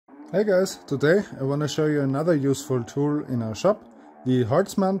Hey guys, today I want to show you another useful tool in our shop, the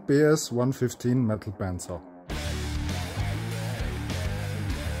Holzmann BS115 metal bandsaw.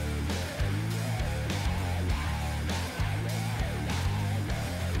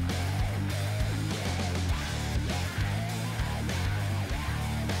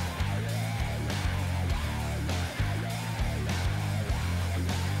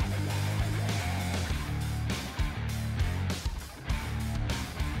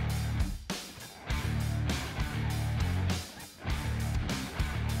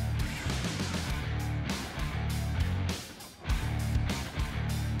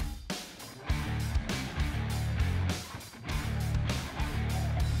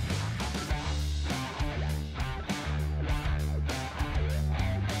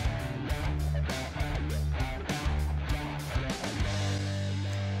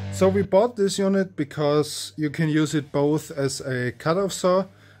 So we bought this unit because you can use it both as a cut-off saw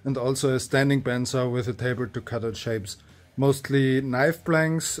and also a standing bandsaw with a table to cut out shapes, mostly knife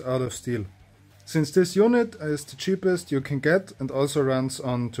blanks out of steel. Since this unit is the cheapest you can get and also runs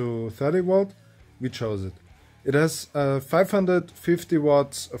on to 30 volt, we chose it. It has 550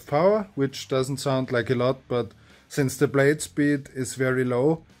 watts of power, which doesn't sound like a lot, but since the blade speed is very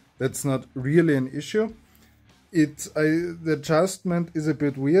low, that's not really an issue. The adjustment is a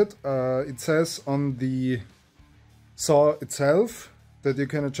bit weird. It says on the saw itself that you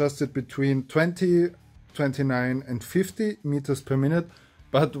can adjust it between 20, 29 and 50 meters per minute.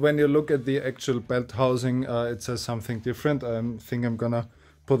 But when you look at the actual belt housing, it says something different. I think I'm gonna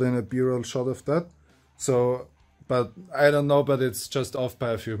put in a B-roll shot of that. So, but I don't know, but it's just off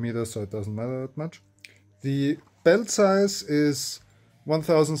by a few meters, so it doesn't matter that much. The belt size is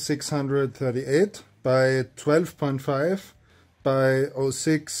 1638 by 12.5 by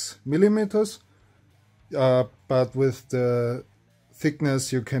 0.6 millimeters, but with the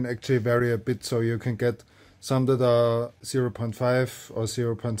thickness you can actually vary a bit, so you can get some that are 0.5 or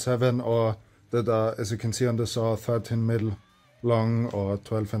 0.7 or that are, as you can see on the saw, 13 mil long or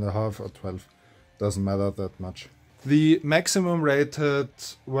 12.5 or 12, doesn't matter that much. The maximum rated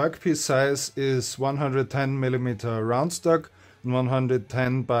workpiece size is 110 millimeter round stock,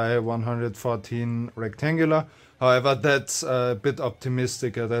 110 by 114 rectangular. However, that's a bit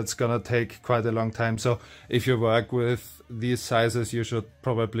optimistic. That's gonna take quite a long time. So if you work with these sizes, you should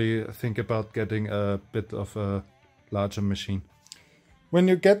probably think about getting a bit of a larger machine. When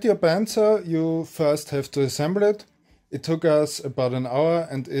you get your bandsaw, you first have to assemble it. It took us about an hour,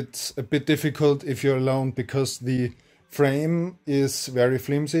 and it's a bit difficult if you're alone because the frame is very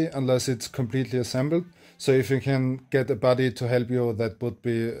flimsy unless it's completely assembled. So if you can get a buddy to help you, that would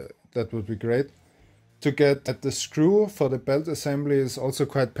be great. To get at the screw for the belt assembly is also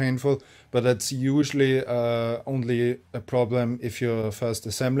quite painful, but that's usually only a problem if you're first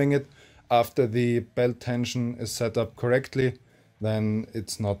assembling it. After the belt tension is set up correctly, then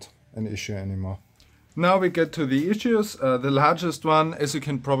it's not an issue anymore. Now we get to the issues. The largest one, as you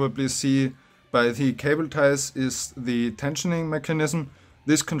can probably see by the cable ties, is the tensioning mechanism.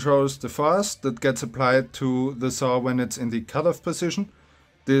 This controls the force that gets applied to the saw when it's in the cutoff position.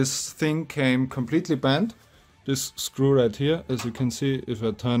 This thing came completely bent. This screw right here, as you can see, if I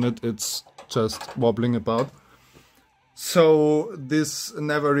turn it, it's just wobbling about. So this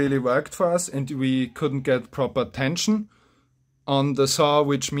never really worked for us, and we couldn't get proper tension on the saw,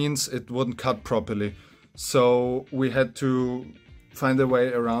 which means it wouldn't cut properly. So we had to find a way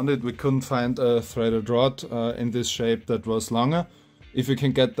around it. We couldn't find a threaded rod in this shape that was longer. If you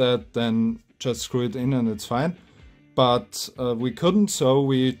can get that, then just screw it in and it's fine. But we couldn't, so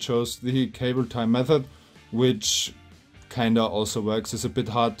we chose the cable tie method, which kinda also works. It's a bit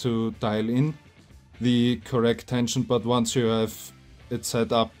hard to dial in the correct tension, but once you have it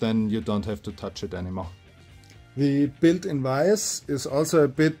set up, then you don't have to touch it anymore. The built-in vise is also a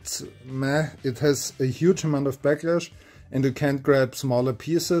bit meh. It has a huge amount of backlash and you can't grab smaller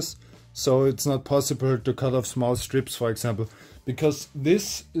pieces, so it's not possible to cut off small strips, for example. Because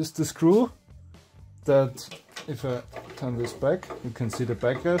this is the screw that, if I turn this back, you can see the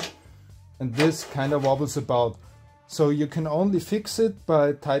backlash, and this kind of wobbles about. So you can only fix it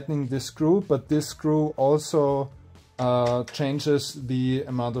by tightening this screw, but this screw also changes the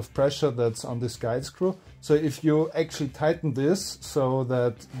amount of pressure that's on this guide screw. So if you actually tighten this so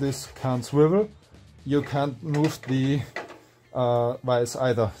that this can't swivel, you can't move the vise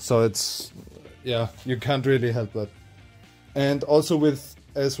either. So it's, yeah, you can't really help that. And also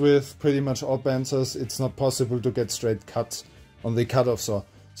as with pretty much all bandsaws, it's not possible to get straight cuts on the cut-off saw.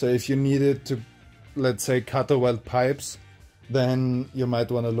 So if you needed to, let's say, cut or weld pipes, then you might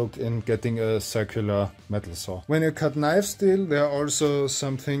want to look in getting a circular metal saw. When you cut knife steel, there are also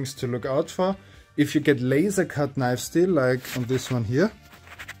some things to look out for. If you get laser cut knife steel, like on this one here,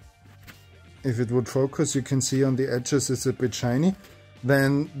 if it would focus, you can see on the edges it's a bit shiny,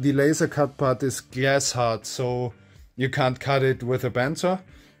 then the laser cut part is glass hard, so you can't cut it with a bandsaw.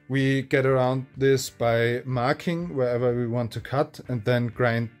 We get around this by marking wherever we want to cut and then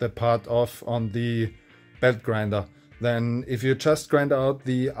grind the part off on the belt grinder. Then if you just grind out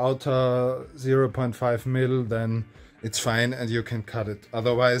the outer 0.5 mil, then it's fine and you can cut it.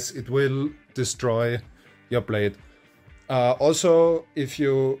 Otherwise it will destroy your blade. Also, if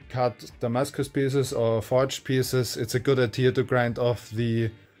you cut Damascus pieces or forged pieces, it's a good idea to grind off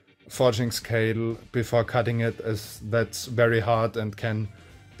the forging scale before cutting it, as that's very hard and can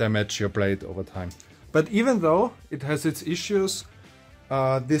damage your blade over time. But even though it has its issues,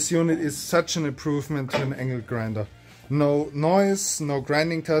 this unit is such an improvement to an angle grinder. No noise, no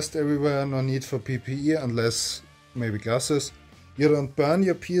grinding dust everywhere, no need for PPE unless maybe glasses. You don't burn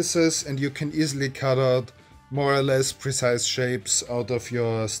your pieces and you can easily cut out more or less precise shapes out of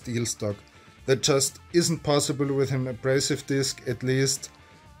your steel stock. That just isn't possible with an abrasive disc, at least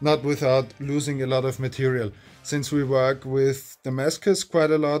not without losing a lot of material. Since we work with Damascus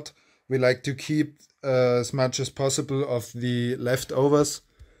quite a lot, we like to keep as much as possible of the leftovers,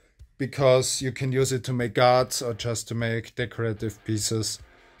 because you can use it to make guards or just to make decorative pieces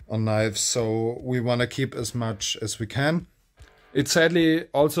on knives. So we want to keep as much as we can. It's sadly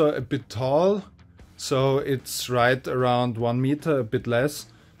also a bit tall, so it's right around 1 meter, a bit less.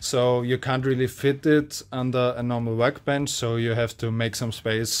 So you can't really fit it under a normal workbench, so you have to make some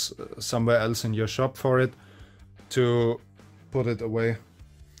space somewhere else in your shop for it to put it away.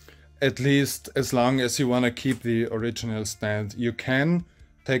 At least as long as you want to keep the original stand. You can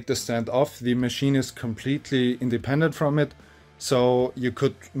take the stand off. The machine is completely independent from it, so you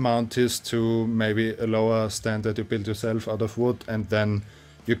could mount this to maybe a lower stand that you build yourself out of wood, and then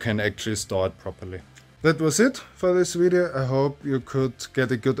you can actually store it properly. That was it for this video. I hope you could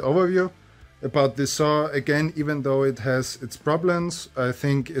get a good overview about this saw. Again, even though it has its problems, I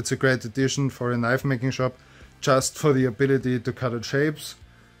think it's a great addition for a knife making shop, just for the ability to cut out shapes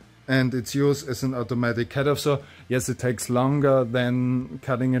and its use as an automatic cut-off saw. Yes, it takes longer than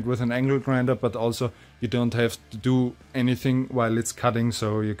cutting it with an angle grinder, but also you don't have to do anything while it's cutting,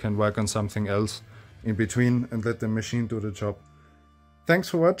 so you can work on something else in between and let the machine do the job. Thanks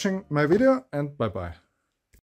for watching my video, and bye bye.